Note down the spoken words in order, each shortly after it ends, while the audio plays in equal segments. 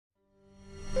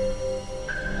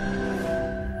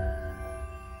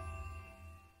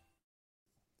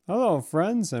Hello,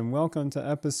 friends, and welcome to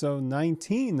episode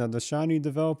 19 of the Shiny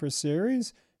Developer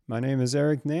Series. My name is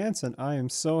Eric Nance, and I am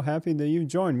so happy that you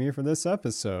joined me for this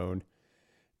episode.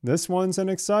 This one's an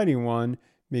exciting one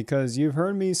because you've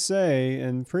heard me say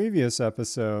in previous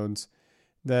episodes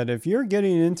that if you're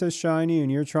getting into Shiny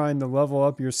and you're trying to level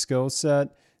up your skill set,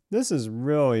 this is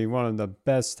really one of the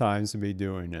best times to be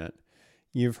doing it.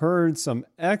 You've heard some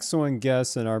excellent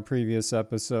guests in our previous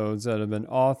episodes that have been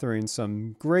authoring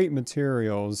some great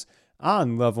materials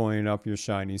on leveling up your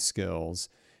Shiny skills.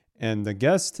 And the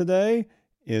guest today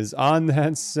is on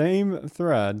that same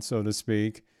thread, so to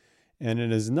speak, and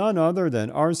it is none other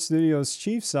than RStudio's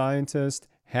chief scientist,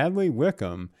 Hadley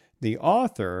Wickham, the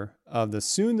author of the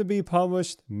soon to be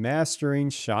published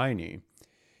Mastering Shiny.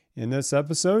 In this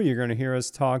episode, you're going to hear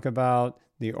us talk about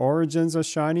the origins of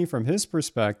Shiny from his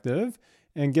perspective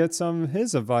and get some of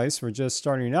his advice for just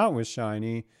starting out with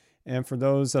Shiny. And for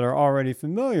those that are already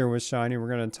familiar with Shiny, we're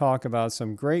going to talk about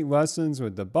some great lessons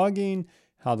with debugging,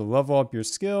 how to level up your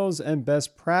skills, and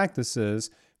best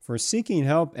practices for seeking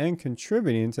help and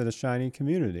contributing to the Shiny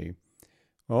community.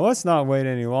 Well, let's not wait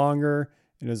any longer.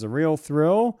 It is a real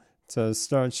thrill to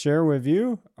share with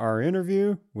you our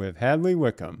interview with Hadley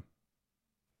Wickham.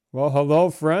 Well, hello,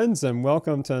 friends, and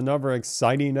welcome to another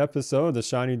exciting episode of the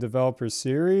Shiny Developer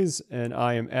Series. And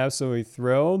I am absolutely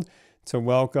thrilled to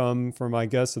welcome for my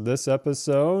guest of this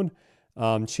episode,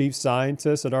 Chief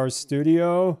Scientist at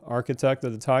RStudio, Architect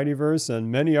of the Tidyverse, and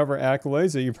many other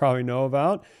accolades that you probably know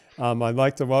about. I'd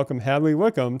like to welcome Hadley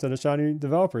Wickham to the Shiny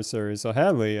Developer Series. So,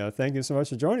 Hadley, thank you so much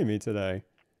for joining me today.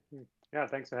 Yeah,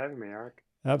 thanks for having me, Eric.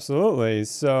 Absolutely.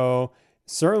 So,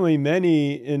 certainly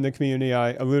many in the community,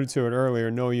 I alluded to it earlier,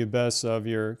 know you best of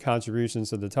your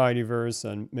contributions to the Tidyverse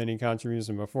and many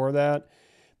contributions before that.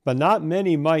 But not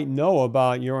many might know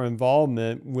about your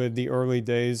involvement with the early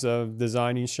days of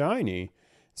designing Shiny.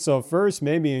 So first,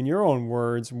 maybe in your own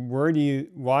words, why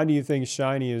do you think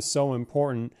Shiny is so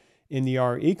important in the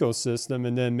art ecosystem?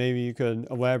 And then maybe you could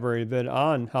elaborate a bit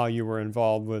on how you were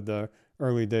involved with the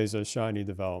early days of Shiny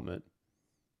development.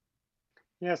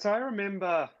 Yeah, so I don't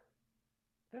remember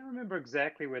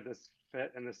exactly where this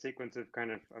fit in the sequence of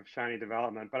of Shiny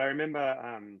development, but I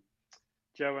remember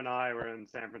Joe and I were in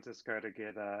San Francisco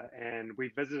together, and we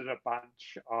visited a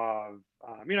bunch of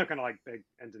kind of like big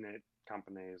internet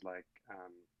companies like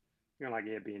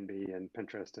Airbnb and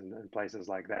Pinterest and places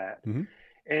like that. Mm-hmm.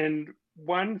 And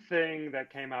one thing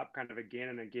that came up kind of again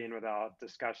and again with our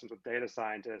discussions with data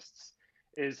scientists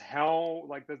is how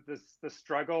like the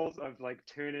struggles of like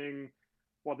turning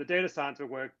what the data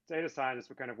scientists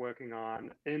were kind of working on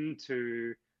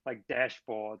into like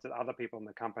dashboards that other people in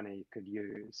the company could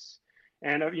use.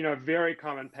 And a very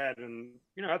common pattern,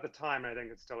 at the time, and I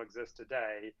think it still exists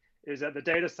today, is that the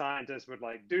data scientists would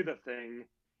like do the thing,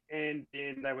 and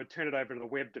then they would turn it over to the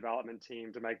web development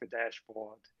team to make the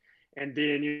dashboard. And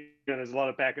then there's a lot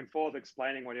of back and forth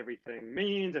explaining what everything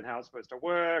means and how it's supposed to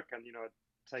work, and it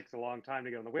takes a long time to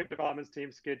get on the web development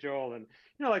team schedule. And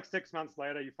like 6 months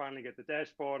later, you finally get the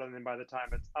dashboard, and then by the time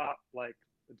it's up, like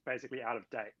it's basically out of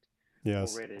date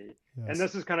Yes. already. And Yes.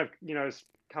 this is kind of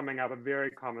coming up a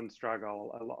very common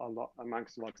struggle a lot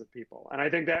amongst lots of people. And I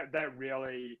think that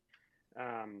really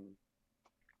um,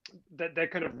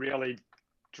 that kind of really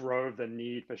drove the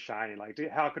need for Shiny. Like,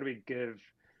 how could we give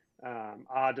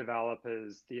our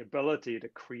developers the ability to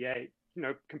create,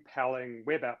 compelling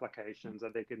web applications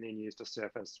that they can then use to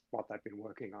surface what they've been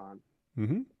working on?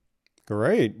 Mm-hmm.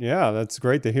 Great. Yeah, that's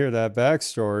great to hear that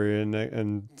backstory.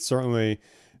 And certainly,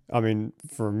 I mean,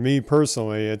 for me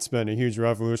personally, it's been a huge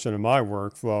revolution in my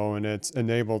workflow, and it's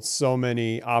enabled so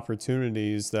many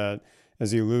opportunities that,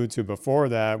 as you alluded to before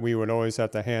that, we would always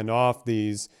have to hand off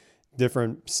these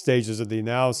different stages of the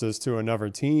analysis to another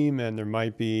team, and there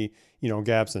might be,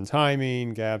 gaps in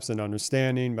timing, gaps in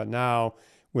understanding. But now,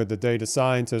 with the data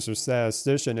scientist or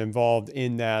statistician involved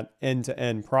in that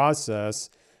end-to-end process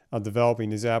of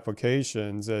developing these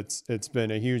applications, it's been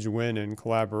a huge win in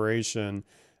collaboration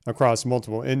across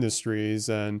multiple industries.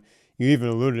 And you even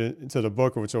alluded to the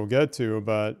book, which we'll get to,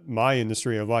 but my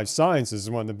industry of life sciences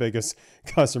is one of the biggest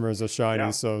customers of Shiny.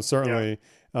 Yeah, So yeah. certainly,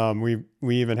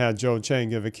 we even had Joe Chang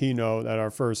give a keynote at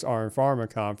our first R and Pharma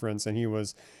conference, and he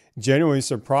was genuinely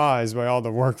surprised by all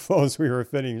the workflows we were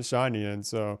fitting Shiny in.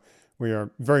 So we are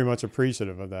very much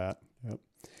appreciative of that. Yep.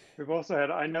 We've also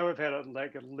had, I know we've had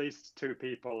like at least two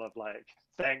people have like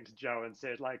thanked Joe and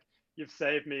said like, you've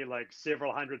saved me like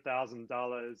several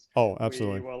 $100,000. Oh, We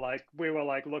absolutely. were like, we were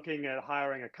like looking at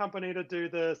hiring a company to do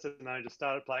this, and I just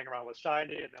started playing around with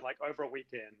Shiny, and then like over a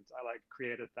weekend, I like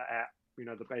created the app,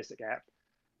 the basic app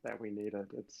that we needed.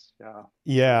 It's really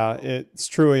Yeah, cool. it's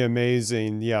truly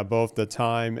amazing. Yeah, both the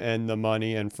time and the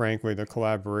money, and frankly, the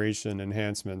collaboration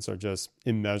enhancements are just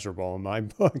immeasurable in my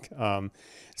book.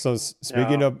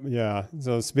 Yeah.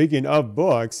 So speaking of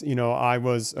books, I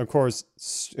was, of course,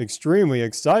 extremely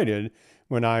excited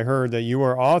when I heard that you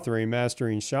were authoring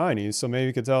Mastering Shiny. So maybe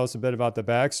you could tell us a bit about the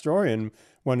backstory and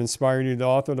what inspired you to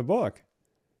author the book.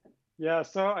 Yeah,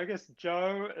 so I guess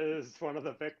Joe is one of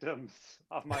the victims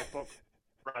of my book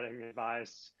writing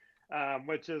advice,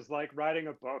 which is like writing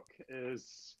a book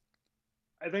is,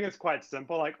 I think it's quite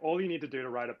simple. Like all you need to do to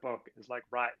write a book is like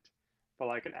write for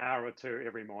like an hour or two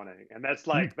every morning. And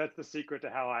Hmm, that's the secret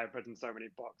to how I've written so many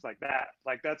books like that.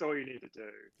 Like that's all you need to do.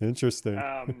 interesting.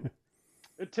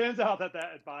 It turns out that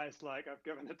that advice, like I've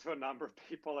given it to a number of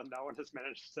people and no one has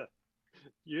managed to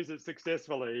use it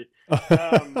successfully.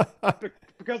 Um,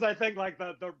 because I think like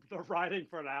the writing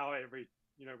for an hour every,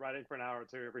 writing for an hour or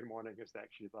two every morning is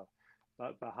actually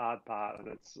the hard part, and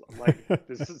it's like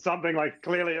this is something like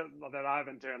clearly that I've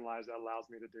internalized that allows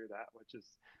me to do that, which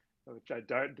I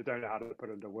don't know how to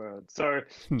put into words. So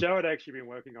Joe had actually been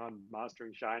working on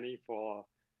mastering Shiny for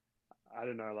I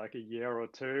don't know like a year or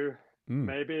two Hmm.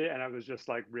 maybe, and I was just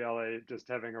like really just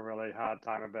having a really hard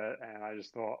time of it, and I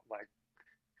just thought like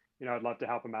I'd love to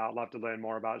help him out, love to learn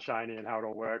more about Shiny and how it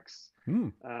all works. Hmm.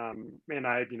 And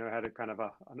I, had a kind of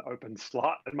an open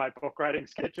slot in my book writing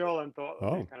schedule and thought it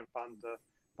would be Oh. kind of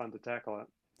fun to tackle it.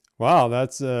 Wow,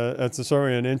 that's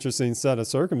certainly an interesting set of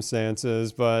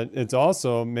circumstances, but it's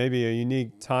also maybe a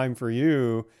unique time for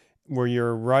you where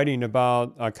you're writing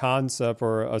about a concept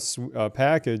or a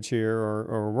package here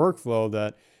or a workflow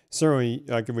that certainly,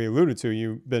 like we alluded to,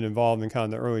 you've been involved in kind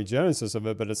of the early genesis of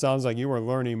it, but it sounds like you were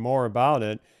learning more about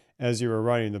it as you were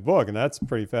writing the book, and that's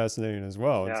pretty fascinating as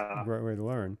well. It's a Yeah. great way to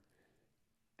learn.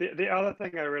 The other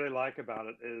thing I really like about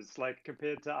it is like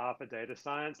compared to alpha data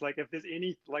science, like if there's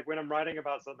any like when I'm writing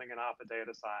about something in alpha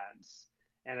data science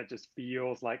and it just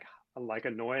feels like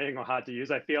annoying or hard to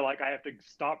use, I feel like I have to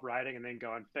stop writing and then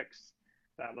go and fix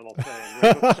that little thing.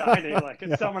 Whereas with Shiny, like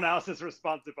it's Yeah. someone else's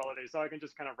responsibility. So I can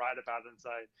just kind of write about it and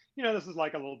say, this is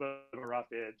like a little bit of a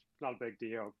rough edge. It's not a big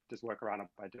deal. Just work around it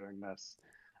by doing this.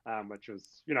 Which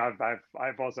was,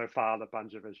 I've also filed a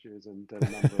bunch of issues and did a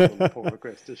number of little pull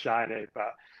requests to Shiny,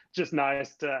 but just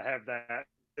nice to have that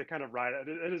to kind of write it.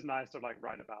 It is nice to like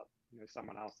write about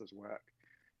someone else's work,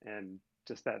 and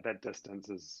just that distance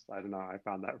is I don't know. I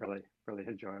found that really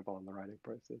enjoyable in the writing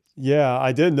process. Yeah,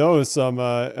 I did notice some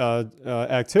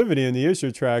activity in the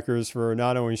issue trackers for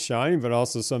not only Shiny, but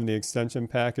also some of the extension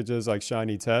packages like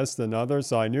Shiny Test and others.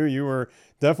 So I knew you were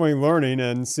definitely learning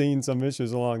and seeing some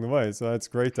issues along the way. So that's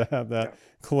great to have that Yeah,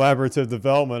 collaborative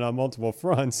development on multiple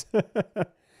fronts.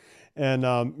 And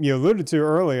you alluded to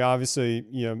earlier, obviously,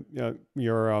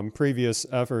 your previous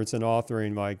efforts in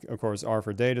authoring, like, of course, R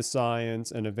for Data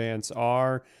Science and Advanced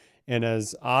R. And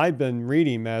as I've been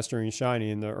reading Mastering Shiny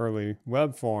in the early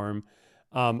web form,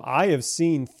 I have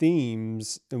seen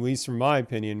themes, at least from my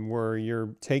opinion, where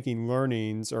you're taking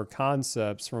learnings or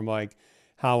concepts from like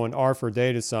how an R for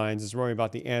Data Science is really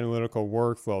about the analytical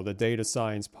workflow, the data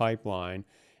science pipeline,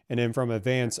 and then from yeah,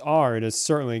 advanced R, it is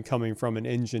certainly coming from an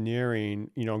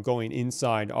engineering, going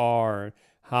inside R,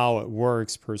 how it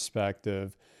works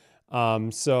perspective.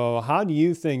 So, how do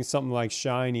you think something like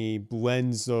Shiny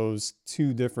blends those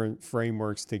two different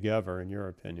frameworks together, in your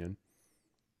opinion?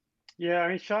 yeah. I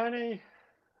mean, Shiny.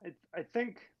 I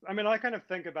think. I mean, I kind of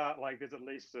think about like there's at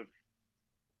least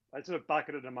I sort of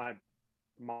bucket it in my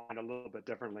mind a little bit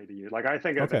differently to you. Like I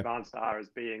think of Okay. advanced R as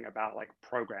being about like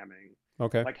programming.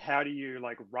 Okay. Like how do you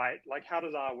like write like how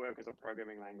does R work as a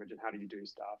programming language and how do you do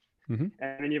stuff? Mm-hmm.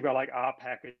 And then you've got like R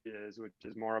packages, which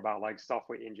is more about like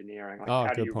software engineering. Like Oh,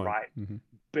 how do good you point. write Mm-hmm.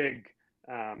 big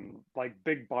like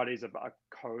big bodies of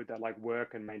code that like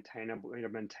work and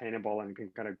maintainable and can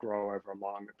kind of grow over a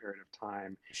longer period of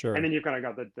time. And Sure. then you've kind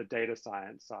of got the data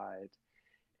science side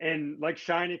and like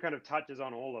Shiny kind of touches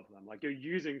on all of them. Like you're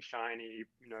using Shiny,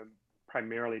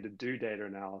 primarily to do data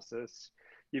analysis.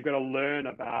 You've got to learn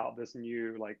about this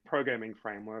new like programming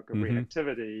framework of Mm-hmm.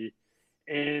 reactivity,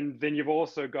 and then you've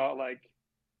also got like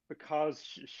because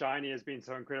Shiny has been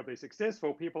so incredibly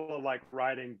successful, people are like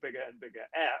writing bigger and bigger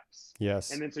apps.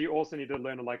 And Yes. then so you also need to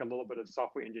learn like a little bit of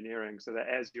software engineering so that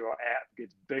as your app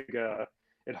gets bigger,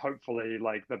 it hopefully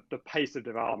like the pace of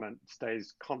development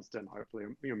stays constant. Hopefully,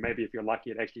 maybe if you're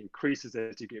lucky, it actually increases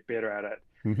as you get better at it,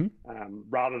 Mm-hmm.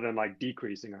 rather than like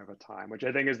decreasing over time, which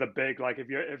I think is the big like if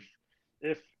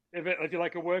if you're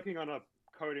like working on a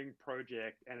coding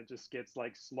project and it just gets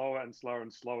like slower and slower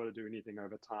and slower to do anything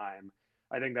over time,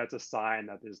 I think that's a sign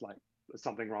that there's like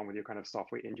something wrong with your kind of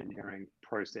software engineering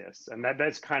process. And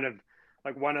that's kind of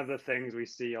like one of the things we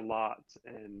see a lot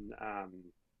in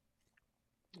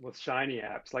with Shiny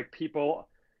apps, like people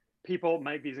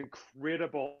make these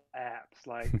incredible apps,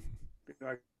 like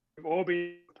we've all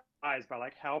been surprised by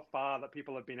like how far that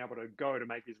people have been able to go to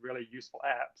make these really useful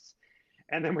apps,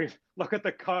 and then we look at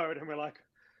the code and we're like,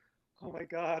 oh my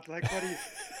god, like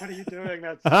what are you doing?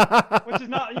 That's which is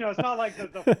not, it's not like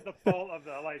the fault of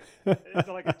the, like, it's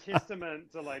like a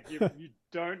testament to like you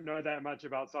don't know that much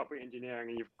about software engineering,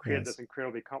 and you've created Yes. this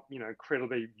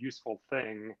incredibly useful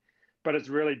thing, but it's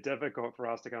really difficult for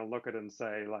us to kind of look at it and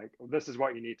say like, this is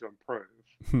what you need to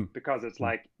improve, because it's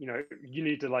like, you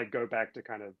need to like go back to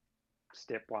kind of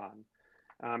step one.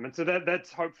 And so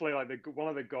that's hopefully like one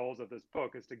of the goals of this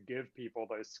book, is to give people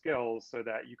those skills so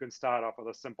that you can start off with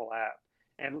a simple app,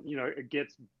 and it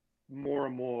gets more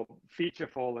and more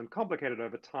featureful and complicated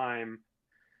over time,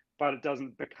 but it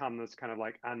doesn't become this kind of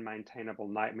like unmaintainable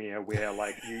nightmare where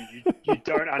like you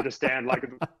don't understand like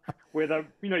whether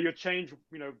your change,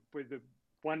 where the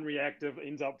one reactive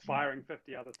ends up firing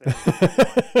 50 other things.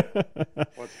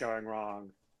 What's going wrong?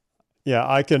 Yeah,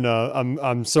 I can.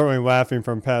 I'm certainly laughing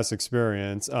from past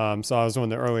experience. So I was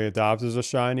one of the early adopters of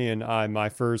Shiny, and my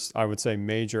first, I would say,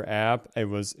 major app. It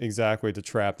was exactly the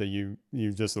trap that you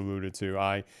just alluded to.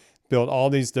 I built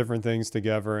all these different things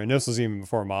together, and this was even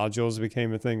before modules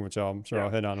became a thing, which I'm sure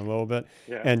I'll hit on a little bit.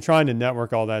 Yeah. And trying to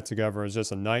network all that together is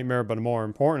just a nightmare. But more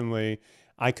importantly,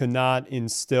 I could not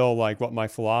instill like what my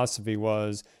philosophy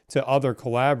was to other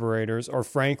collaborators, or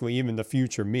frankly, even the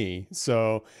future me.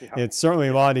 So it's certainly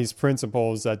a lot of these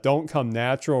principles that don't come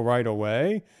natural right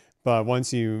away, but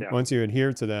once you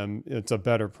adhere to them, it's a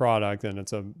better product and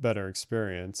it's a better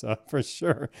experience for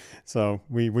sure. So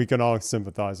we can all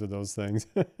sympathize with those things.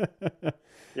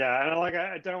 Yeah, and like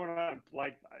I don't want to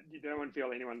like, you don't want to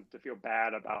feel anyone to feel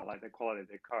bad about like the quality of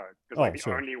their code, because like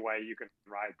the only way you can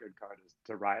write good code is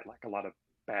to write like a lot of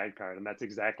bad code, and that's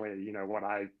exactly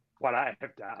what I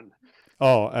have done.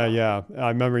 Oh yeah, I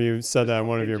remember you said that in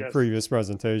one of your previous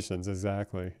presentations.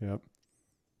 Exactly. Yep.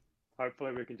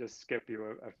 Hopefully, we can just skip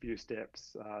you a few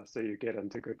steps, so you get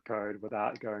into good code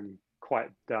without going quite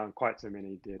so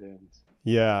many dead ends.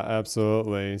 Yeah,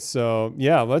 absolutely. So,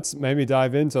 yeah, let's maybe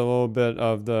dive into a little bit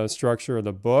of the structure of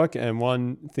the book. And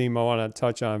one theme I want to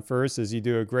touch on first is you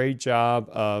do a great job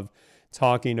of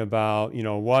talking about,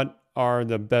 what are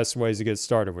the best ways to get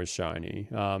started with Shiny.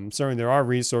 Certainly, there are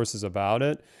resources about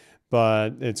it,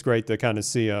 but it's great to kind of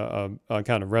see a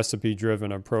kind of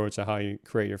recipe-driven approach to how you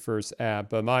create your first app.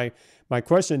 But my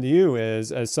question to you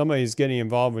is, as somebody who's getting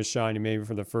involved with Shiny maybe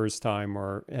for the first time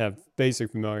or have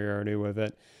basic familiarity with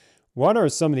it, what are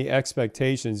some of the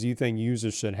expectations you think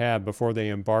users should have before they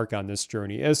embark on this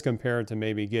journey as compared to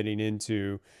maybe getting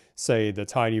into, say, the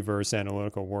Tidyverse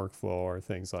analytical workflow or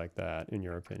things like that, in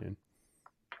your opinion?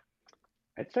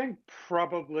 I think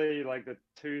probably like the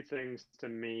two things to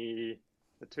me,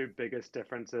 the two biggest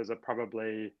differences are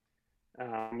probably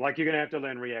like you're going to have to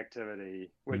learn reactivity,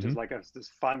 which is like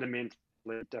this fundamentally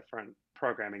different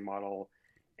programming model.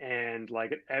 And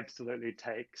like it absolutely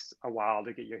takes a while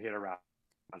to get your head around.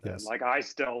 Yes. Like I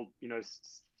still,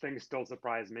 things still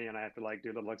surprise me, and I have to like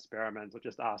do little experiments or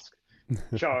just ask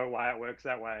Joe why it works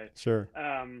that way. Sure.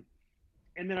 And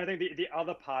then I think the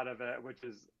other part of it, which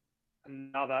is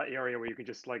another area where you can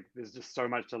just like, there's just so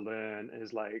much to learn,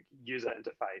 is like user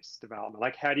interface development.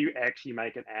 Like how do you actually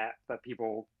make an app that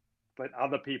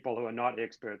other people who are not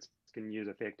experts can use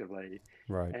effectively?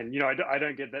 Right. And I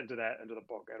don't get into the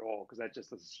book at all, because that's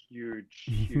just this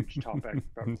huge topic,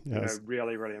 but yes.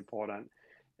 really important.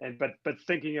 And but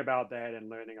thinking about that and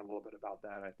learning a little bit about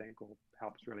that, I think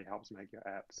really helps make your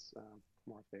apps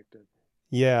more effective.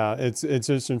 Yeah, it's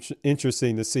just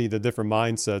interesting to see the different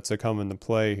mindsets that come into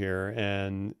play here.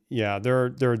 And yeah,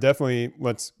 there are definitely,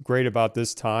 what's great about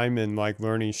this time in like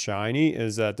learning Shiny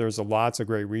is that there's lots of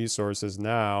great resources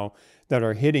now that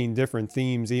are hitting different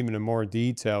themes even in more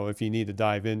detail if you need to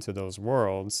dive into those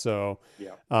worlds. So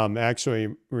actually,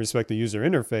 with respect to user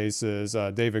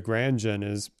interfaces, David Grandjean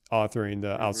is authoring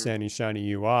the Outstanding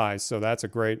Shiny UI. So that's a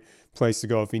great place to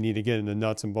go if you need to get into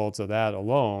nuts and bolts of that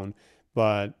alone.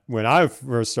 But when I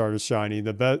first started Shiny,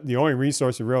 the only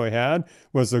resource we really had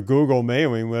was the Google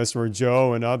mailing list where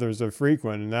Joe and others are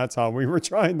frequent, and that's how we were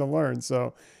trying to learn.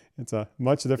 So it's a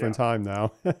much different time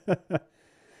now.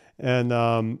 And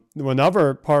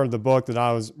another part of the book that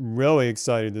I was really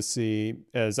excited to see,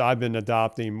 as I've been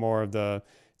adopting more of the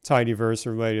Tidyverse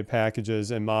related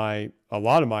packages in a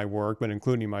lot of my work, but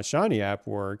including my Shiny app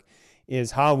work,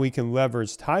 is how we can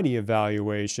leverage tidy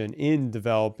evaluation in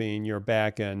developing your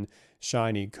backend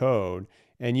Shiny code.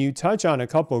 And you touch on a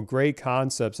couple of great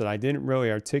concepts that I didn't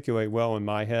really articulate well in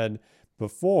my head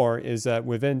before, is that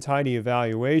within tidy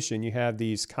evaluation, you have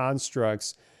these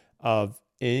constructs of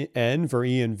N for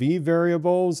E and V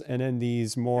variables, and then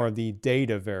these more of the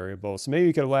data variables. So maybe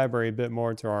you could elaborate a bit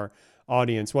more to our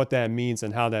audience what that means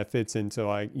and how that fits into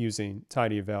like using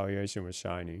tidy evaluation with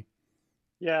Shiny.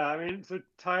 Yeah, I mean, so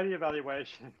tidy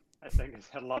evaluation, I think, has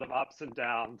had a lot of ups and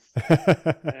downs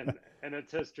in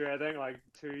its history. I think like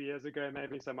 2 years ago,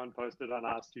 maybe someone posted on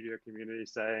our studio community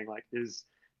saying like, is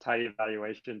tidy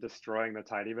evaluation destroying the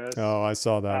tidyverse? Oh, I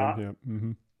saw that one. Uh, Yeah.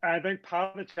 Mm-hmm. I think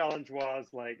part of the challenge was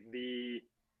like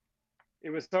it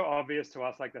was so obvious to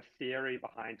us like the theory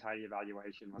behind tidy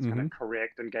evaluation was kind Mm-hmm. of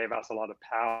correct and gave us a lot of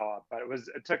power, but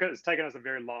it's taken us a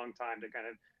very long time to kind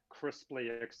of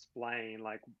crisply explain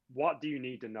like what do you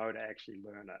need to know to actually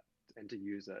learn it and to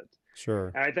use it.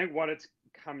 Sure. And I think what it's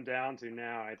come down to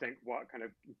now, I think what kind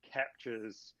of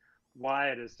captures why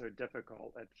it is so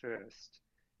difficult at first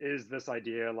is this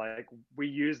idea like we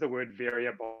use the word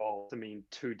variable to mean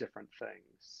two different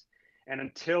things. And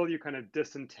until you kind of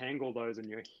disentangle those in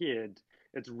your head,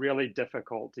 it's really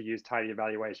difficult to use tidy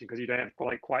evaluation because you don't have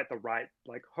like quite the right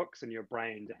like hooks in your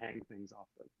brain to hang things off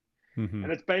of. Mm-hmm.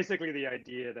 And it's basically the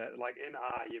idea that like in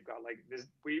R you've got like this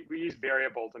we use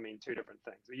variable to mean two different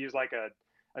things. We use like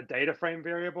a data frame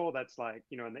variable that's like,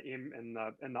 you know, in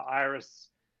the in the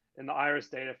iris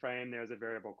data frame there's a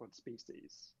variable called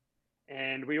species.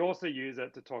 And we also use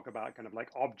it to talk about kind of like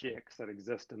objects that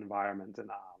exist in environments in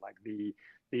R. Like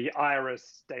the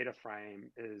iris data frame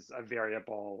is a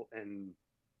variable in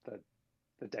the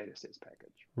the datasets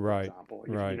package, for Right. example.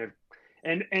 You Right. know,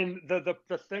 and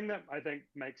the thing that I think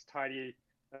makes tidy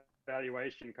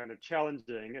evaluation kind of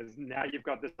challenging is now you've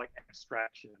got this like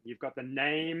abstraction. You've got the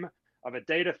name of a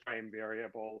data frame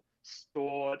variable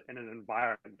stored in an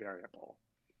environment variable.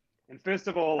 And first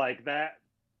of all, like that,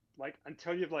 like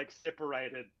until you've like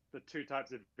separated the two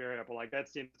types of variable, like that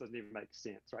sense doesn't even make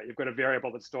sense, right? You've got a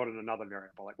variable that's stored in another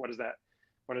variable. Like what does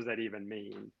that even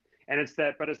mean? And it's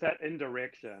that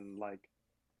indirection, like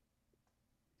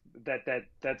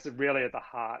that's really at the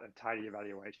heart of tidy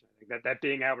evaluation. I think that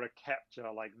being able to capture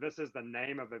like this is the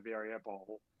name of a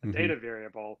variable, a Mm-hmm. data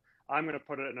variable. I'm going to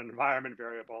put it in an environment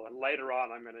variable, and later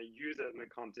on I'm going to use it in the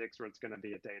context where it's going to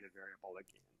be a data variable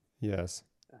again. Yes.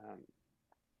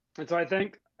 And so I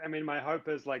think, I mean, my hope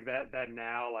is like that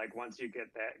now, like once you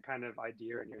get that kind of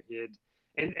idea in your head,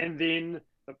 and then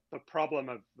the problem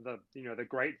of the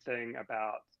great thing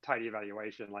about tidy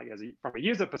evaluation, like from a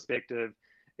user perspective,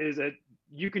 is that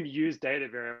you can use data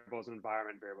variables and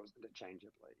environment variables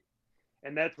interchangeably.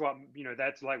 And that's what,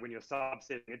 that's like when you're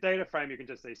subsetting a data frame, you can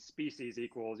just say species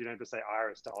equals, you don't have to say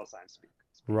iris $ species.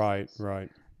 Right. Right.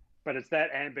 But it's that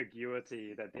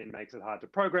ambiguity that then makes it hard to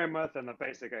program with. And the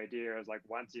basic idea is like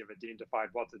once you've identified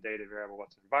what's a data variable,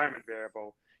 what's an environment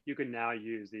variable, you can now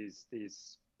use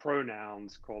these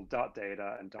pronouns called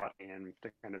 .data and .env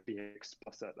to kind of be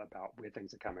explicit about where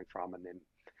things are coming from. And then,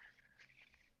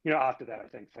 after that, I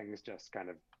think things just kind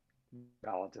of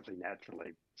relatively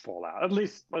naturally fall out. At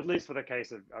least for the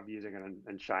case of using it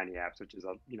in Shiny apps, which is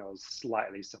a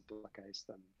slightly simpler case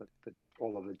than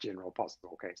all of the general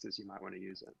possible cases you might want to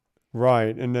use it.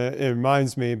 Right. And it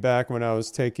reminds me back when I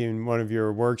was taking one of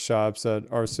your workshops at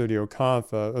RStudio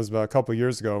Conf, it was about a couple of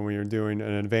years ago when you were doing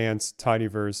an advanced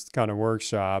tidyverse kind of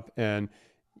workshop. And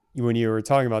when you were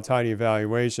talking about tidy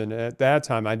evaluation, at that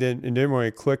time, it didn't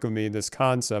really click with me, this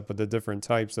concept of the different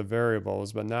types of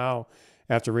variables. But now,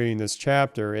 after reading this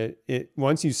chapter, it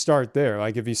once you start there,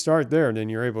 like if you start there, then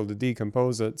you're able to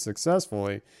decompose it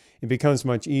successfully. It becomes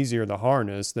much easier to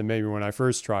harness than maybe when I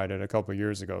first tried it a couple of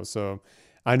years ago. So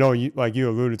I know, like you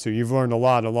alluded to, you've learned a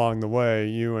lot along the way,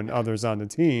 you and others on the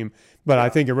team, but I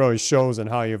think it really shows in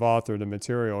how you've authored the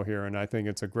material here. And I think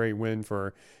it's a great win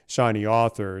for Shiny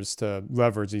authors to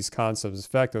leverage these concepts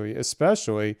effectively,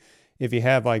 especially if you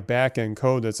have like back-end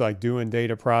code that's like doing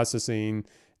data processing,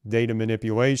 data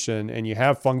manipulation, and you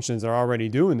have functions that are already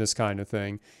doing this kind of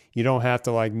thing. You don't have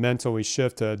to like mentally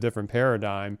shift to a different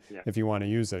paradigm if you want to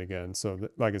use it again. So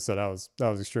like I said, that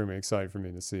was extremely exciting for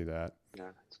me to see that. Yeah,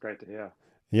 it's great to hear.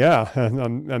 Yeah, I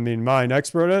mean, am I an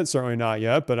expert at it? Certainly not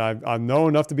yet, but I know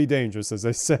enough to be dangerous, as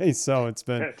they say. So it's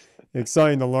been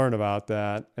exciting to learn about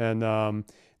that. And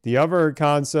the other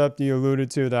concept you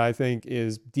alluded to that I think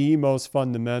is the most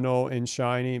fundamental in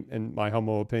Shiny, in my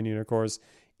humble opinion, of course,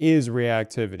 is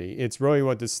reactivity. It's really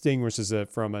what distinguishes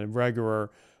it from a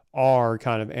regular R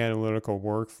kind of analytical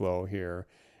workflow here.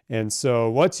 And so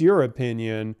what's your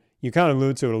opinion? You kind of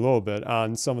allude to it a little bit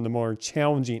on some of the more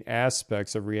challenging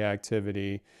aspects of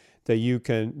reactivity that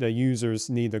users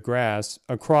need to grasp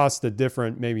across the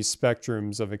different maybe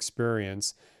spectrums of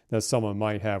experience that someone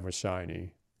might have with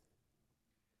Shiny.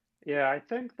 Yeah, I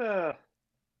think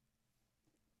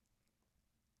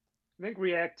I think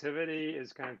reactivity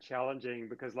is kind of challenging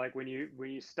because like when you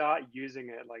start using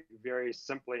it like very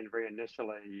simply and very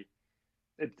initially,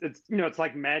 it's it's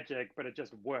like magic, but it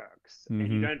just works.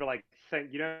 And you Mm-hmm. don't like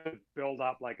think you don't build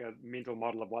up like a mental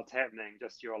model of what's happening,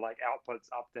 just your like outputs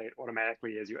update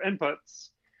automatically as your inputs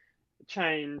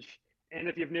change. And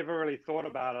if you've never really thought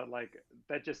about it, like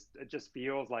that just it just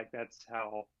feels like that's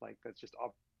how like that's just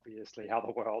obviously how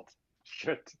the world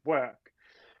should work.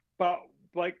 But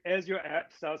like as your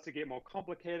app starts to get more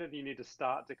complicated, you need to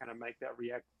start to kind of make that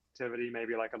reactivity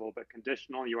maybe like a little bit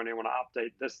conditional. You only want to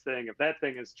update this thing if that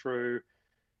thing is true.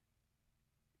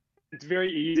 It's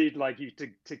very easy like you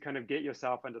to kind of get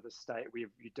yourself into the state where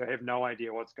you don't have no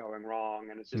idea what's going wrong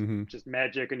and it's Mm-hmm. just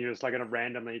magic and you're just like kind of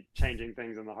randomly changing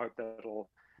things in the hope that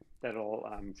that'll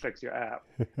fix your app.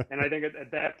 And I think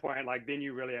at that point, like then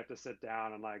you really have to sit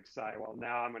down and like say, well,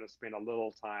 now I'm going to spend a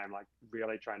little time like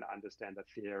really trying to understand the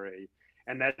theory.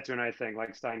 And that's when I think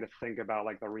like starting to think about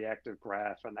like the reactive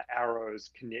graph and the arrows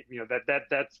connect,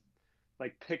 that's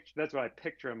like that's what I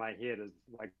picture in my head is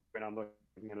like when I'm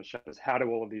looking at a show is how do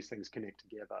all of these things connect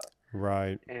together?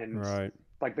 Right. And Right.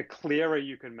 like the clearer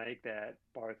you can make that,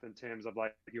 both in terms of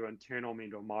like your internal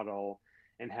mental model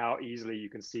and how easily you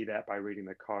can see that by reading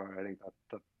the code, I think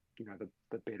that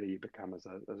the better you become as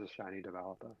a Shiny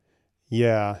developer.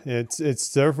 Yeah, it's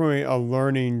definitely a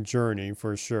learning journey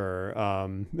for sure.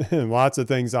 Lots of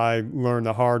things I learned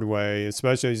the hard way,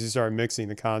 especially as you start mixing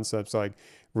the concepts like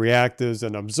reactives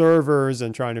and observers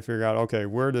and trying to figure out, okay,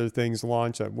 where do things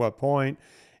launch at what point?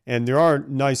 And there are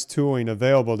nice tooling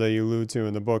available that you allude to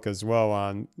in the book as well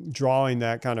on drawing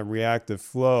that kind of reactive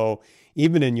flow,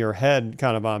 even in your head,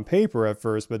 kind of on paper at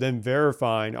first, but then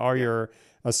verifying are Yeah, your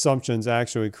assumptions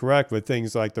actually correct with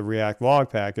things like the React log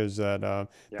package that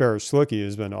yeah, Parrish Slicky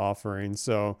has been offering.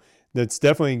 So that's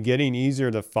definitely getting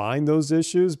easier to find those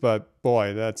issues, but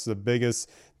boy, that's the biggest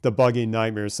debugging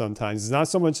nightmare sometimes. It's not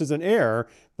so much as an error,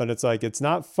 but it's like it's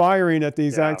not firing at the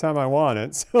exact yeah. time I want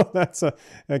it. So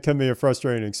that can be a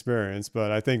frustrating experience.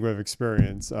 But I think with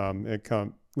experience,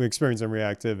 we experience in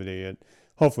reactivity, it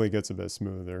hopefully gets a bit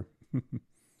smoother.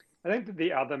 I think that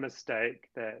the other mistake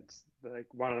that's like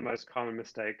one of the most common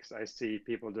mistakes I see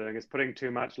people doing is putting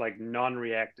too much like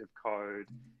non-reactive code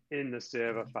in the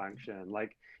server function.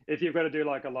 Like if you've got to do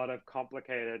like a lot of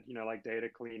complicated, like data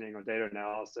cleaning or data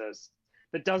analysis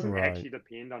that doesn't Right. actually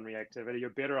depend on reactivity, you're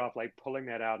better off like pulling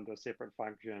that out into a separate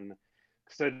function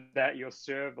so that your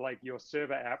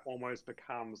server app almost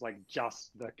becomes like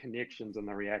just the connections in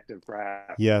the reactive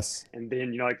graph. Yes. And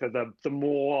then like the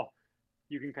more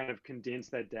you can kind of condense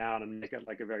that down and make it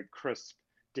like a very crisp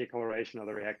declaration of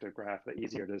the reactive graph, the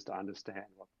easier it is to understand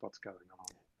what's going on.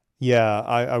 Yeah,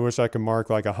 I wish I could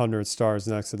mark like 100 stars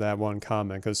next to that one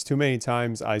comment because too many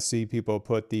times I see people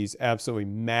put these absolutely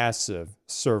massive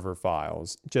server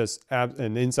files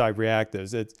and inside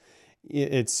reactives.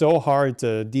 It's so hard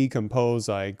to decompose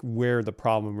like where the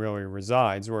problem really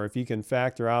resides. Where if you can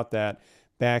factor out that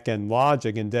back end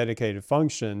logic and dedicated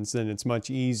functions, then it's much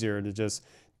easier to just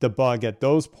debug at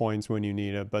those points when you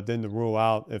need it, but then to rule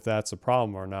out if that's a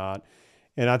problem or not.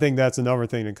 And I think that's another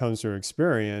thing that comes through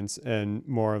experience and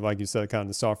more, like you said, kind of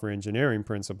the software engineering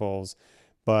principles.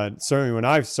 But certainly when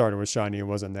I started with Shiny, it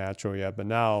wasn't natural yet. But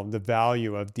now the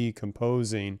value of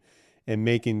decomposing and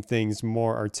making things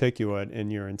more articulate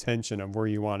in your intention of where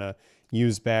you want to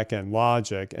use backend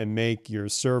logic and make your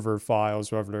server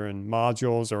files, whether they're in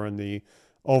modules or in the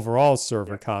overall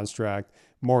server Yeah, construct,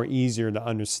 more easier to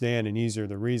understand and easier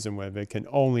to reason with, it can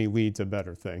only lead to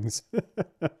better things.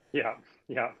 yeah,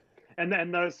 yeah.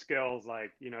 And those skills,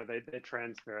 like they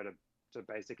transfer to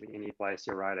basically any place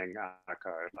you're writing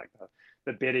code. Like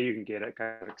the better you can get at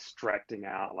kind of extracting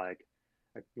out like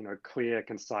a clear,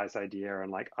 concise idea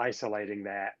and like isolating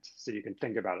that so you can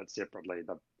think about it separately.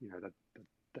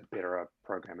 The better a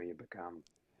programmer you become.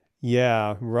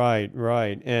 Yeah, right,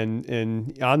 right.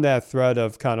 And on that thread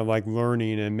of kind of like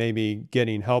learning and maybe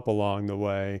getting help along the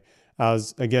way, I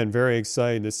was again very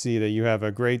excited to see that you have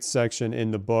a great section in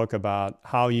the book about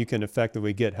how you can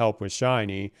effectively get help with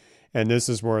Shiny. And this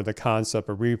is where the concept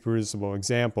of reproducible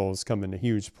examples come into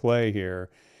huge play here.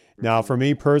 Now, Hmm. for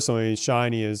me personally,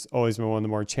 Shiny has always been one of the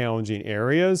more challenging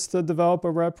areas to develop a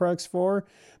reprex for.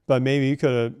 But maybe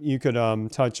you could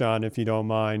touch on, if you don't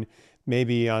mind,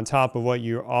 maybe on top of what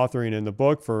you're authoring in the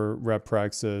book for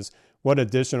reprexes, what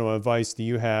additional advice do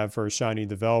you have for Shiny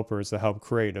developers to help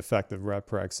create effective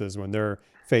reprexes when they're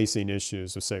facing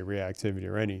issues with, say, reactivity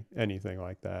or anything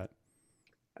like that?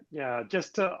 Yeah,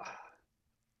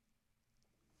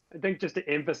 I think just to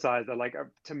emphasize that, like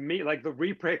to me, like the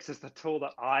reprex is the tool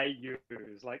that I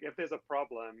use. Like if there's a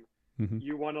problem, Hmm.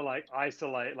 you want to like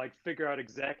isolate, like figure out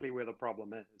exactly where the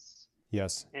problem is.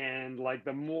 Yes. And like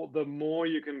the more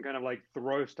you can kind of like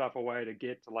throw stuff away to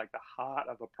get to like the heart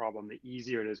of the problem, the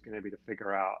easier it is going to be to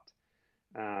figure out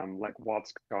like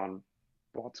what's gone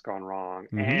wrong.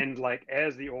 Hmm. And like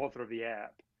as the author of the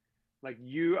app, like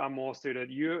you are more suited,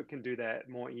 you can do that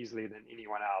more easily than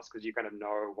anyone else because you kind of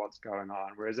know what's going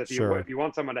on. Whereas if Sure. you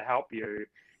want someone to help you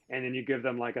and then you give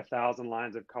them like 1,000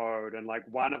 lines of code and like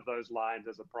one of those lines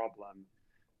is a problem,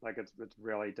 like it's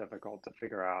really difficult to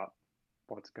figure out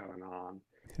what's going on.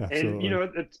 And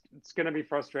Absolutely. it's going to be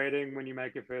frustrating when you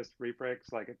make your first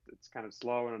reprex. Like it's kind of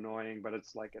slow and annoying, but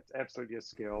it's like it's absolutely a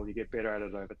skill. You get better at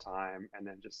it over time, and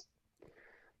then just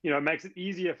it makes it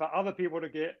easier for other people to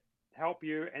get help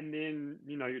you. And then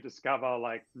you discover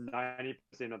like 90%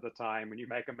 of the time when you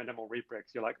make a minimal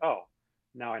reprex, you're like, oh,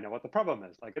 now I know what the problem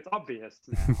is. Like it's obvious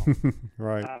now.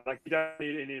 Right. Like you don't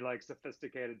need any like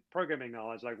sophisticated programming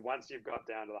knowledge. Like once you've got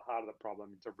down to the heart of the problem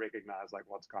to recognize like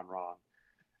what's gone wrong.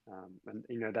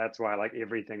 And that's why like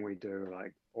everything we do,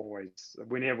 like always,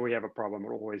 whenever we have a problem,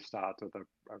 it always starts with a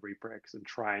reprex and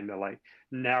trying to like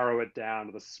narrow it down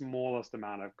to the smallest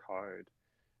amount of code.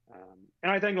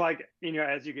 And I think like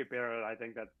as you get better at it, I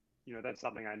think that that's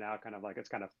something I now kind of like. It's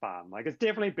kind of fun. Like it's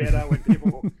definitely better when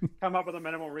people come up with a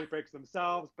minimal reprex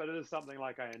themselves, but it is something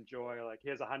like I enjoy. Like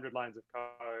here's 100 lines of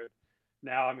code.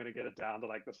 Now I'm going to get it down to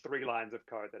like the 3 lines of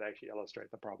code that actually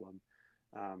illustrate the problem.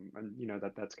 And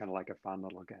that's kind of like a fun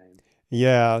little game.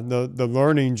 Yeah, the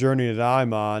learning journey that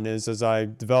I'm on is as I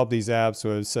develop these apps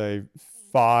with say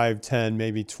 5, 10,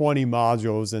 maybe 20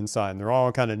 modules inside, and they're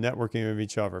all kind of networking with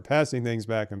each other, passing things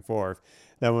back and forth.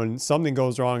 That when something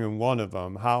goes wrong in one of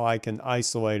them, how I can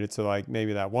isolate it to like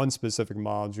maybe that one specific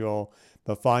module,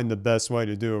 but find the best way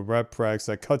to do a reprex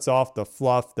that cuts off the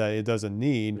fluff that it doesn't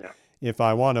need Yeah. if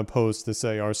I want to post to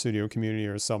say RStudio community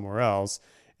or somewhere else.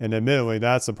 And admittedly,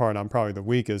 that's the part I'm probably the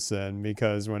weakest in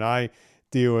because when I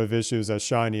deal with issues at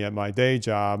Shiny at my day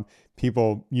job,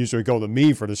 people usually go to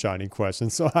me for the Shiny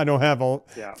questions. So I don't have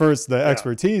Yeah. first the Yeah.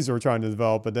 expertise we're trying to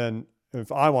develop, but then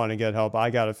if I want to get help,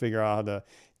 I got to figure out how to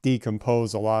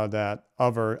decompose a lot of that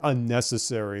other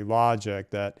unnecessary logic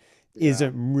that Yeah.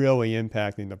 isn't really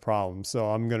impacting the problem. So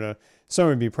I'm gonna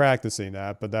certainly be practicing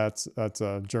that, but that's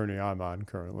a journey I'm on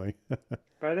currently.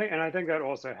 But I think that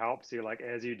also helps you, like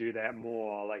as you do that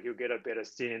more, like you'll get a better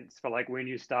sense for like when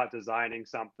you start designing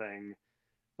something,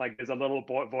 like there's a little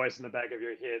voice in the back of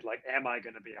your head, like, am I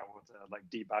going to be able to like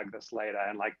debug this later?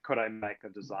 And like, could I make the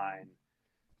design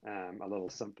a little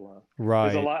simpler?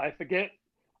 There's a Right. lot,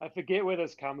 I forget where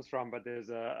this comes from, but there's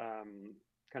a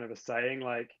kind of a saying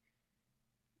like,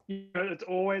 it's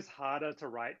always harder to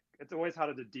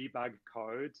debug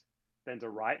code than to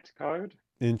write code.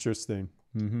 Interesting.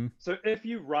 Mm-hmm. So if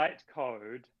you write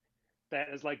code that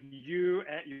is like you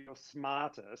at your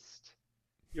smartest,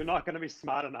 you're not going to be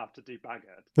smart enough to debug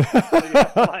it. So you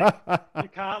have to like, you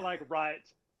can't like write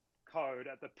code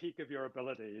at the peak of your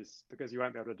abilities because you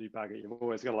won't be able to debug it. You've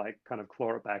always got to like kind of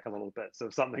claw it back a little bit. So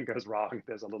if something goes wrong,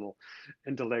 there's a little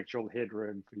intellectual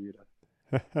headroom for you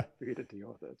to deal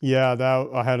with it. Yeah, that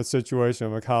I had a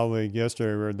situation with a colleague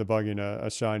yesterday. We were debugging a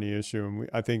Shiny issue, and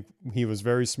I think he was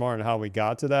very smart in how we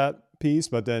got to that piece,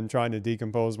 but then trying to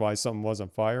decompose why something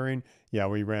wasn't firing. Yeah,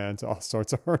 we ran into all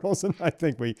sorts of hurdles, and I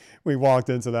think we walked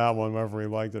into that one whether we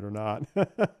liked it or not.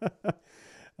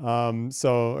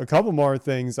 So a couple more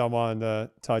things I wanted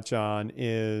to touch on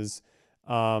is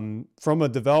from a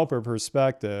developer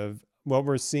perspective, what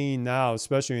we're seeing now,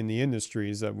 especially in the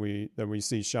industries that we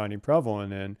see Shiny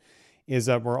prevalent in, is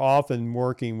that we're often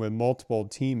working with multiple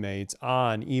teammates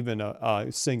on even a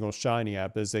single Shiny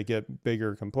app as they get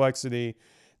bigger complexity.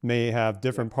 May have Yeah.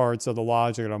 different parts of the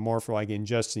logic that are more for like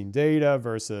ingesting data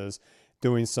versus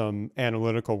doing some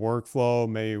analytical workflow,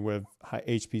 maybe with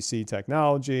HPC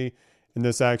technology. And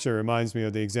this actually reminds me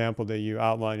of the example that you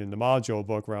outlined in the module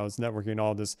book where I was networking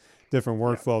all this different Yeah.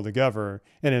 workflow together.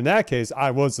 And in that case,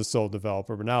 I was the sole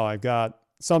developer, but now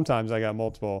sometimes I got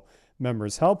multiple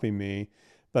members helping me.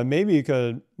 But maybe you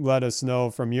could let us know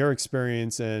from your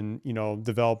experience in,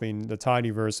 developing the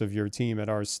tidyverse of your team at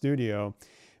RStudio,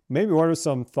 maybe what are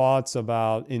some thoughts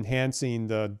about enhancing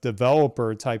the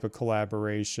developer type of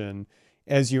collaboration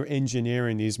as you're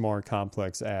engineering these more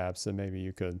complex apps that maybe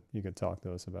you could talk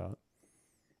to us about.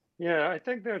 Yeah, I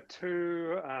think there are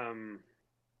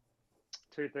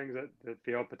two things that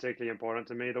feel particularly important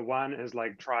to me. The one is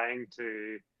like trying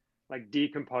to like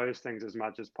decompose things as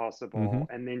much as Mm-hmm. possible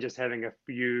and then just having a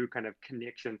few kind of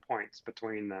connection points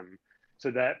between them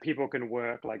so that people can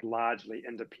work like largely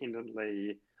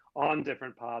independently on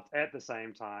different parts at the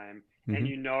same time, and Hmm.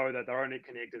 you know that they're only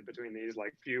connected between these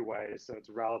like few ways, so it's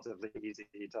relatively easy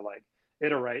to like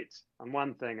iterate on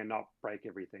one thing and not break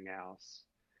everything else.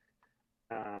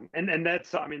 And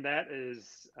that's, I mean, that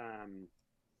is,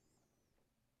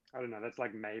 I don't know, that's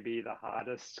like maybe the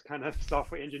hardest kind of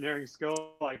software engineering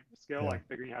skill, Yeah. like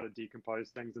figuring out how to decompose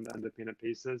things into independent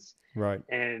pieces. Right.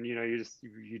 And you just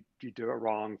you do it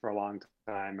wrong for a long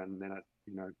time, and then it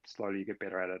slowly you get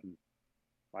better at it. And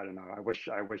I don't know. I wish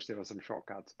there were some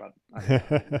shortcuts, but I don't know.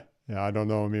 Yeah, I don't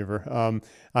know them either.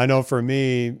 I know for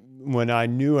me, when I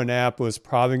knew an app was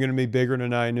probably going to be bigger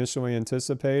than I initially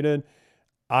anticipated,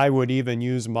 I would even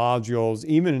use modules,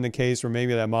 even in the case where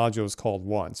maybe that module is called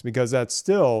once, because that's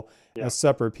still a Yeah.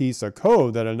 separate piece of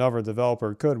code that another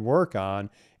developer could work on,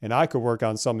 and I could work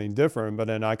on something different, but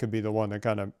then I could be the one that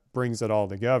kind of brings it all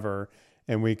together,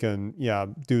 and we can, yeah,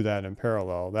 do that in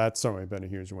parallel. That's certainly been a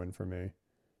huge win for me.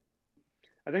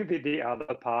 I think the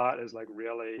other part is like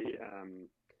really kind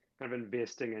of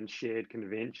investing in shared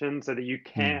convention so that you Mm,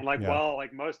 can like yeah, well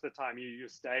like most of the time you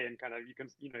stay in kind of you can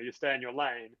you stay in your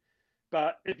lane,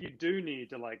 but if you do need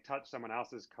to like touch someone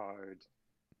else's code,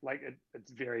 like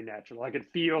it's very natural. Like it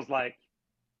feels like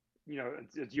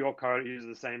it's your code. It uses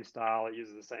the same style. It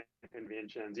uses the same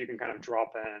conventions. You can kind of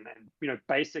drop in and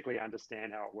basically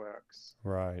understand how it works.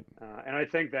 right. And I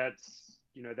think that's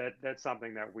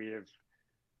something that we have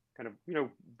kind of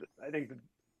I think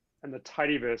in the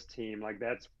Tidyverse team, like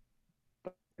that's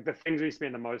the things we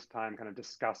spend the most time kind of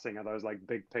discussing are those like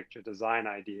big picture design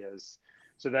ideas,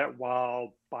 so that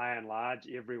while by and large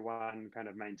everyone kind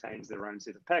of maintains their own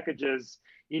set of packages,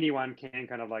 anyone can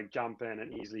kind of like jump in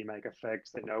and easily make a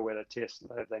fix. They know where to test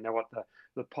live, they know what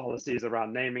the policies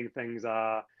around naming things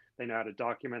are, they know how to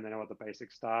document, they know what the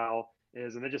basic style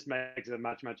is, and it just makes it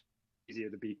much easier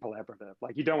to be collaborative.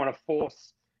 Like you don't want to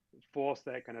force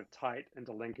that kind of tight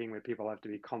interlinking where people have to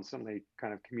be constantly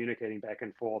kind of communicating back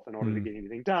and forth in order to Mm, get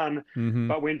anything done. mm-hmm.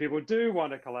 But when people do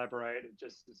want to collaborate,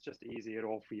 it's just easy. It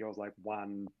all feels like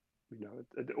one.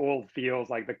 It all feels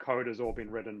like the code has all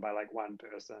been written by like one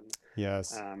person,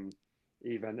 Yes. um,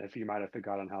 even if you might have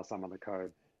forgotten how some of the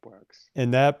code works.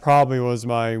 And that probably was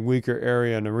my weaker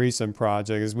area in a recent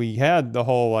project is we had the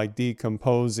whole like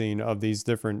decomposing of these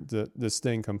different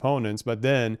distinct components, but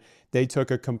then they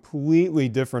took a completely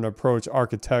different approach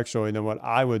architecturally than what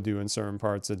I would do in certain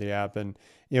parts of the app. And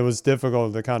it was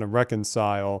difficult to kind of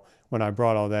reconcile when I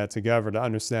brought all that together to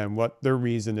understand what their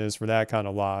reason is for that kind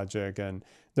of logic and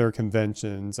their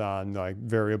conventions on like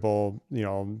variable,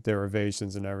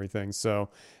 derivations and everything. So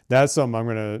that's something I'm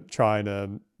going to try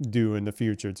to do in the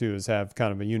future too, is have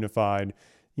kind of a unified,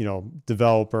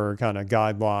 developer kind of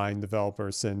guideline,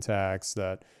 developer syntax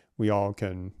that we all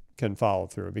can follow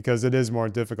through, because it is more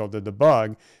difficult to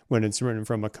debug when it's written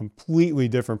from a completely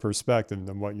different perspective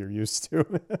than what you're used to.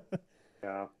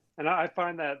 Yeah. And I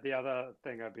find that the other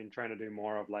thing I've been trying to do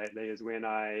more of lately is when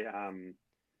I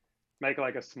make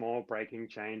like a small breaking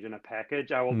change in a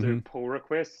package, I will do Hmm. pull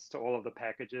requests to all of the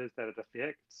packages that it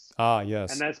affects. Ah, And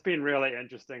yes. that's been really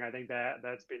interesting. I think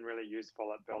that's been really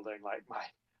useful at building like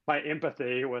my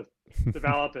empathy with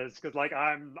developers, because like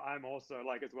I'm also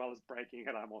like, as well as breaking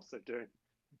it, I'm also doing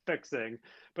fixing.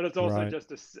 But it's also Right.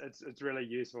 just it's really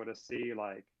useful to see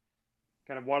like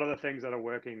kind of what are the things that are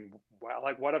working well,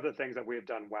 like what are the things that we've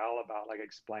done well about like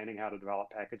explaining how to develop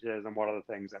packages, and what are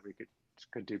the things that we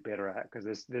could do better at,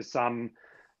 because there's some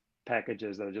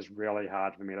packages that are just really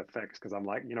hard for me to fix because I'm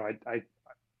like, I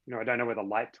don't know where the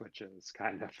light switch is,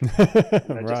 kind of,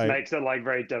 and that just Right. makes it like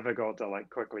very difficult to like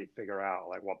quickly figure out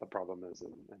like what the problem is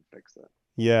and fix it.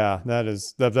 Yeah,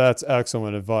 that's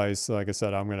excellent advice. Like I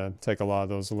said, I'm gonna take a lot of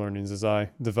those learnings as I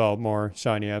develop more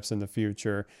Shiny apps in the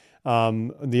future.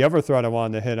 The other thread I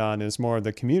wanted to hit on is more of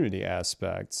the community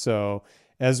aspect. So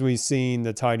as we've seen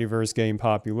the Tidyverse gain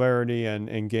popularity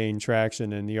and gain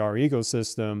traction in the R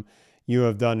ecosystem, you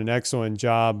have done an excellent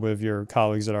job with your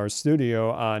colleagues at our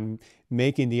studio on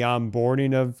making the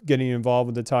onboarding of getting involved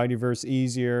with the Tidyverse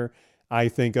easier. I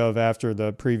think of after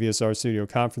the previous RStudio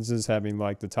conferences having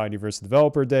like the Tidyverse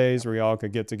developer days where we all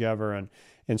could get together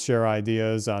and share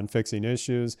ideas on fixing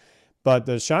issues. But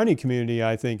the Shiny community,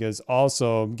 I think, is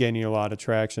also gaining a lot of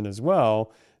traction as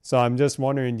well. So I'm just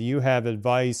wondering, do you have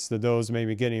advice to those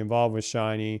maybe getting involved with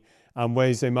Shiny on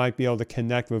ways they might be able to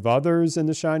connect with others in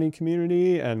the Shiny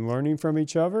community and learning from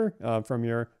each other from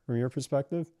your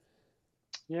perspective?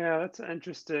 Yeah, that's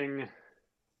interesting.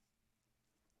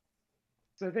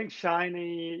 So I think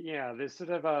Shiny, yeah, there's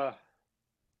sort of a,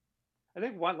 I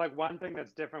think one thing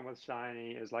that's different with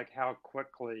Shiny is like how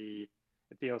quickly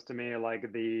it feels to me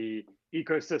like the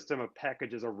ecosystem of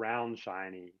packages around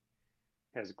Shiny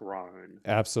has grown. Like,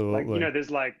 Absolutely.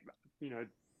 there's like, you know,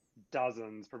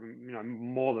 dozens, from,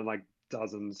 more than like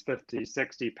dozens, 50,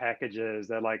 60 packages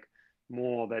that like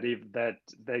more that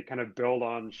they kind of build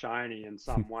on Shiny in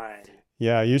some way.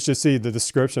 Yeah, you should see the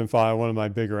description file, one of my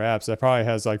bigger apps that probably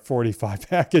has like 45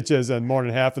 packages and more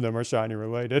than half of them are Shiny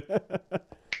related. Yeah.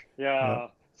 Yeah.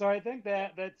 So I think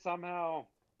that somehow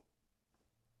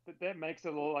that makes it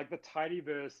a little like the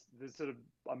tidyverse. There's sort of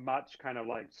a much kind of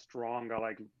like stronger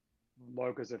like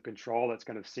locus of control that's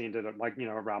kind of centered like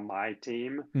around my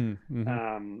team.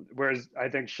 Mm-hmm. Whereas I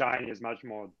think Shiny is much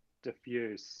more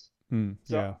diffuse. So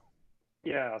Yeah.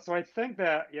 yeah, so I think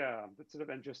that that's sort of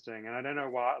interesting, and I don't know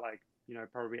what like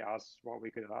probably ask what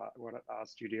we could what our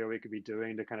studio we could be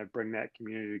doing to kind of bring that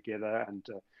community together and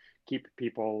to keep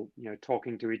people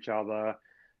talking to each other.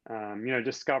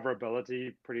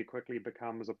 Discoverability pretty quickly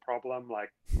becomes a problem.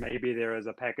 Like maybe there is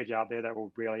a package out there that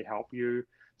will really help you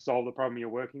solve the problem you're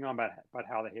working on, but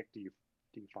how the heck do you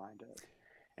find it?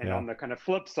 And Yeah. on the kind of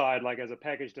flip side, like as a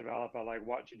package developer, like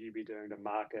what should you be doing to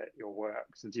market your work?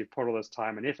 Since you've put all this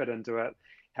time and effort into it,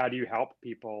 how do you help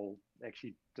people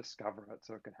actually discover it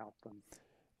so it can help them?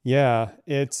 Yeah,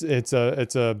 it's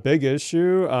a big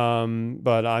issue,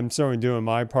 but I'm certainly doing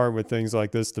my part with things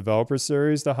like this developer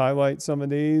series to highlight some of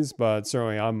these. But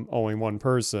certainly, I'm only one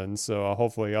person, so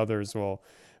hopefully others will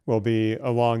be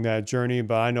along that journey.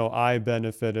 But I know I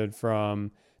benefited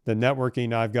from the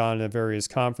networking I've gone to various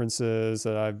conferences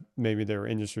that I've maybe they were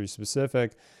industry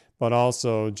specific, but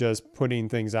also just putting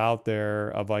things out there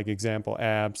of like example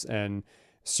apps and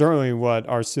certainly what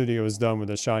our studio has done with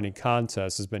the Shiny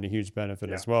contest has been a huge benefit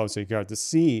Yeah. as well. So you got to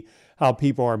see how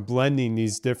people are blending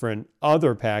these different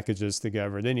other packages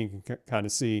together. Then you can kind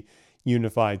of see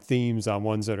unified themes on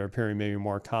ones that are appearing maybe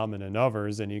more common than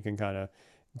others, and you can kind of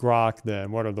grok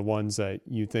them. What are the ones that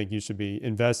you think you should be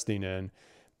investing in?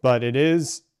 But it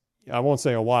is, I won't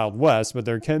say a wild west, but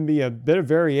there can be a bit of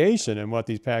variation in what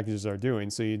these packages are doing.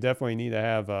 So you definitely need to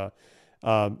have a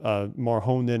more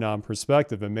honed in on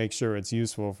perspective and make sure it's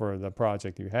useful for the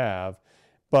project you have.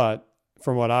 But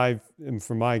from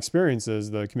my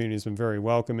experiences, the community has been very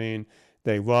welcoming.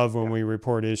 They love when Yeah. we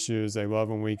report issues. They love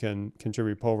when we can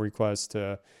contribute pull requests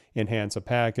to enhance a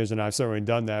package. And I've certainly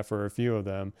done that for a few of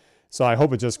them. So I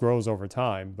hope it just grows over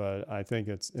time. But I think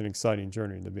it's an exciting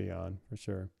journey to be on for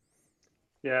sure.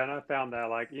 Yeah, and I found that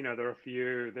like, there are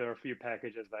a few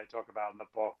packages they talk about in the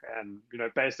book, and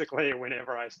basically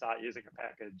whenever I start using a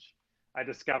package, I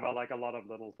discover like a lot of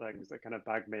little things that kind of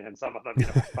bug me, and some of them,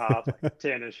 spark like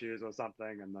 10 issues or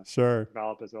something, and the Sure.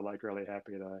 developers were like really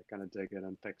happy to kind of dig in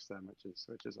and fix them, which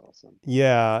is awesome.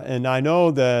 Yeah, and I know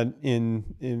that in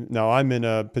now I'm in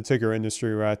a particular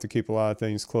industry where I have to keep a lot of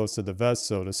things close to the vest,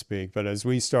 so to speak. But as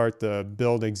we start to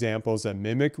build examples that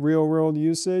mimic real world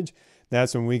usage,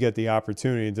 that's when we get the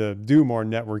opportunity to do more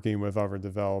networking with other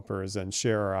developers and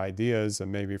share our ideas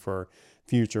and maybe for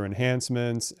future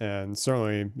enhancements. And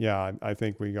certainly, yeah, I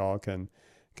think we all can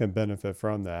benefit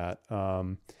from that.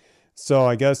 So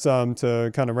I guess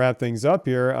to kind of wrap things up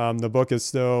here, the book is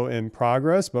still in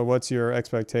progress, but what's your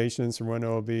expectations for when it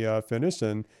will be finished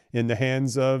and in the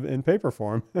hands of in paper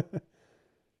form?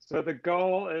 So the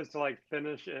goal is to like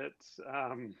finish it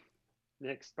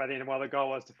next by the end. Well, the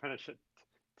goal was to finish it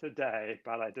today,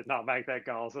 but I did not make that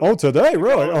goal. So Oh, today, the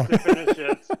really? goal is Oh. to finish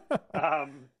it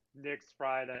next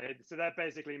Friday. So that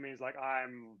basically means like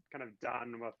I'm kind of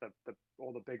done with the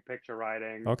all the big picture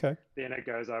writing. Okay. Then it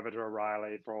goes over to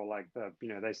O'Reilly for all like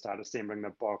they start assembling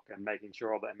the book and making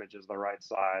sure all the images are the right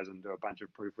size and do a bunch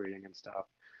of proofreading and stuff.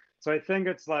 So I think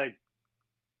it's like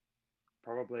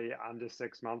probably under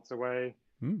 6 months away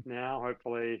Hmm. now.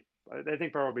 Hopefully, I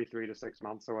think probably 3 to 6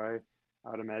 months away.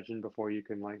 I would imagine before you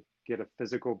can like get a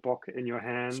physical book in your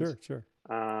hand. Sure, sure.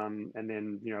 And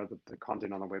then the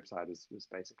content on the website is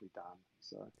basically done.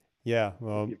 So Yeah, if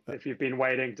well, you if you've been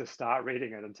waiting to start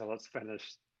reading it until it's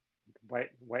finished, wait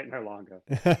no longer.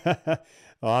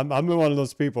 well, I'm one of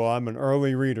those people. I'm an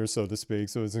early reader, so to speak.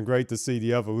 So it's been great to see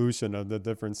the evolution of the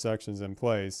different sections in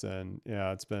place. And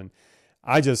yeah, it's been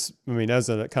I mean, as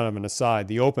a kind of an aside,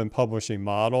 the open publishing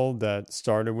model that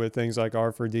started with things like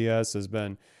R4DS has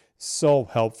been so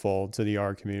helpful to the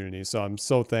R community. So I'm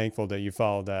so thankful that you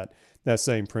followed that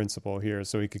same principle here,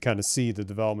 so we could kind of see the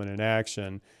development in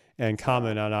action and Yeah,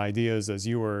 comment on ideas as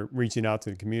you were reaching out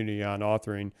to the community on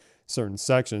authoring certain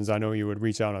sections. I know you would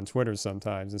reach out on Twitter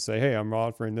sometimes and say, "Hey, I'm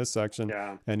authoring this section.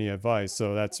 yeah, Any advice?"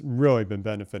 So that's really been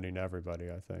benefiting everybody,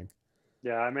 I think.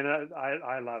 yeah. I mean,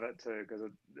 I love it too because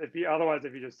if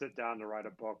you just sit down to write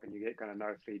a book and you get kind of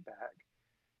no feedback,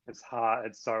 it's hard.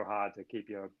 It's so hard to keep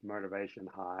your motivation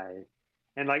high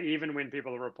And like even when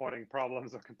people are reporting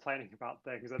problems or complaining about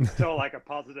things, it's still like a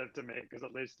positive to me because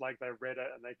at least like they read it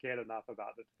and they cared enough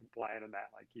about it to complain, and that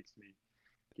like keeps me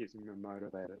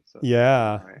motivated. So it's been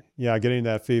Yeah, great. yeah, getting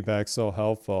that feedback so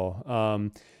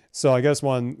helpful. So I guess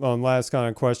one last kind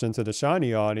of question to the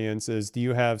Shiny audience is: do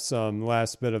you have some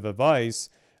last bit of advice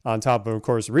on top of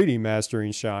course, reading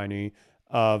Mastering Shiny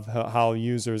of how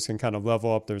users can kind of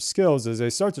level up their skills as they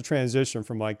start to transition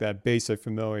from like that basic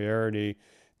familiarity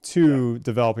Yeah. to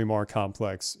developing more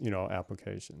complex,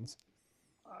 applications?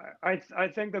 I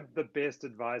think that the best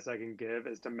advice I can give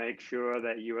is to make sure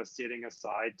that you are setting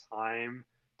aside time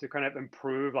to kind of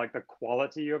improve like the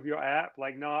quality of your app,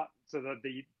 like not so that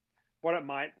the what it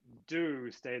might do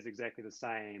stays exactly the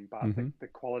same, but Mm-hmm. the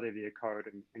quality of your code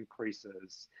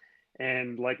increases.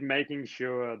 And like making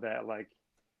sure that like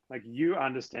you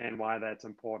understand why that's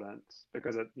important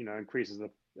because it increases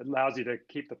it allows you to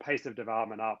keep the pace of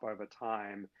development up over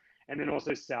time, and then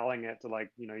also selling it to like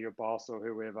your boss or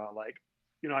whoever, like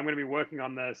I'm going to be working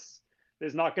on this.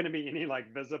 There's not going to be any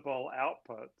like visible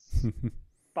outputs,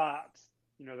 but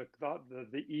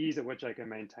the ease at which I can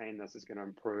maintain this is going to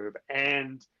improve,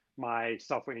 and my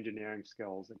software engineering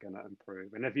skills are going to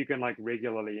improve. And if you can like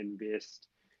regularly invest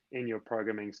in your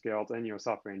programming skills and your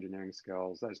software engineering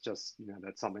skills, that's just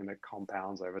that's something that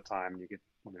compounds over time, and you get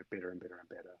better and better and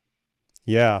better.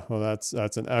 Yeah, well, that's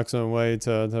an excellent way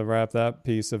to wrap that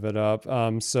piece of it up.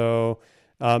 So,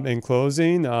 in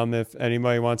closing, if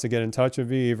anybody wants to get in touch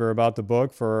with you, either about the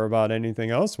book or about anything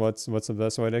else, what's the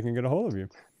best way they can get a hold of you?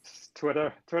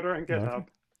 Twitter and Okay. GitHub.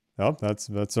 Well, that's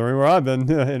certainly where I've been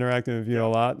interacting with you a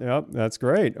Yep. lot. Yep, that's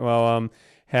great. Well,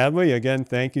 Hadley, again,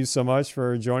 thank you so much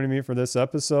for joining me for this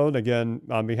episode. Again,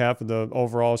 on behalf of the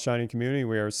overall Shiny community,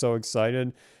 we are so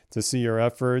excited to see your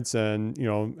efforts and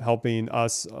helping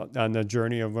us on the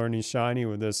journey of learning Shiny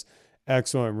with this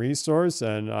excellent resource.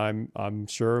 And I'm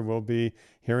sure we'll be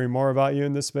hearing more about you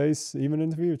in this space even in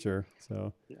the future.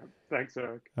 So, Yeah. Thanks,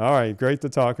 Eric. all right, great to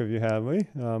talk with you, Hadley.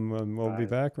 And we'll be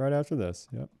Bye. back right after this.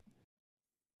 Yep.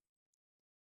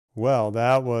 Well,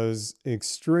 that was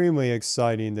extremely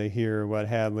exciting to hear what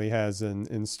Hadley has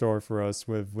in store for us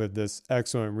with this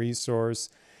excellent resource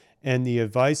and the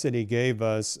advice that he gave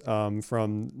us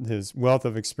from his wealth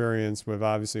of experience with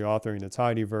obviously authoring the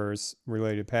Tidyverse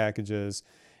related packages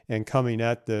and coming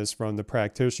at this from the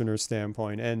practitioner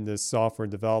standpoint and this software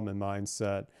development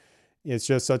mindset. It's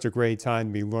just such a great time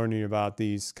to be learning about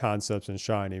these concepts in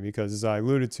Shiny because, as I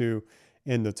alluded to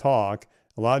in the talk,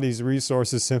 a lot of these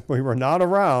resources simply were not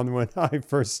around when I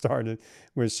first started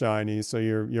with Shiny. So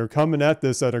you're coming at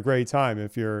this at a great time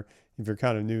if you're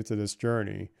kind of new to this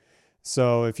journey.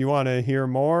 So if you want to hear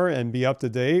more and be up to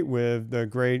date with the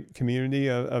great community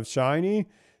of Shiny,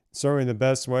 certainly the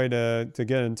best way to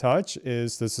get in touch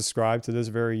is to subscribe to this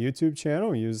very YouTube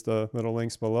channel. Use the little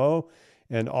links below.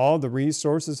 And all the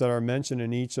resources that are mentioned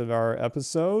in each of our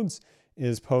episodes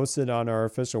is posted on our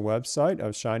official website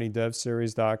of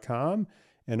shinydevseries.com.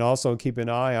 And also keep an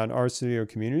eye on RStudio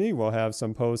Community. We'll have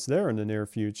some posts there in the near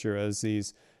future as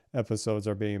these episodes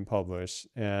are being published.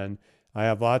 And I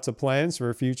have lots of plans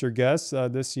for future guests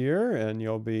this year, and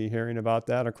you'll be hearing about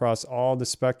that across all the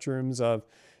spectrums of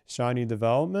Shiny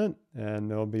development,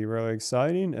 and it'll be really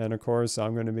exciting. And of course,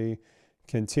 I'm going to be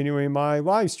continuing my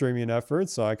live streaming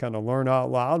efforts, so I kind of learn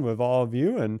out loud with all of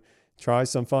you and try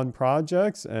some fun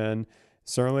projects. And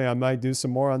certainly I might do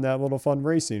some more on that little fun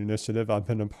racing initiative I've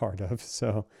been a part of.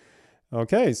 So,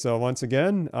 okay. So once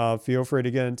again, feel free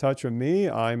to get in touch with me.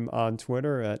 I'm on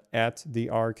Twitter at the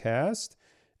Rcast.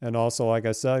 And also, like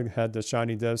I said, head to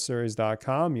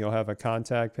shinydevseries.com. You'll have a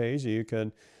contact page that you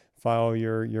can file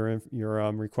your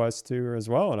request to as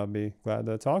well. And I'll be glad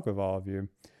to talk with all of you.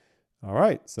 All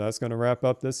right. So that's going to wrap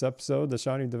up this episode of the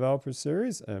Shiny Developer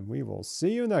Series. And we will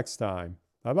see you next time.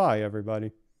 Bye-bye,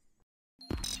 everybody.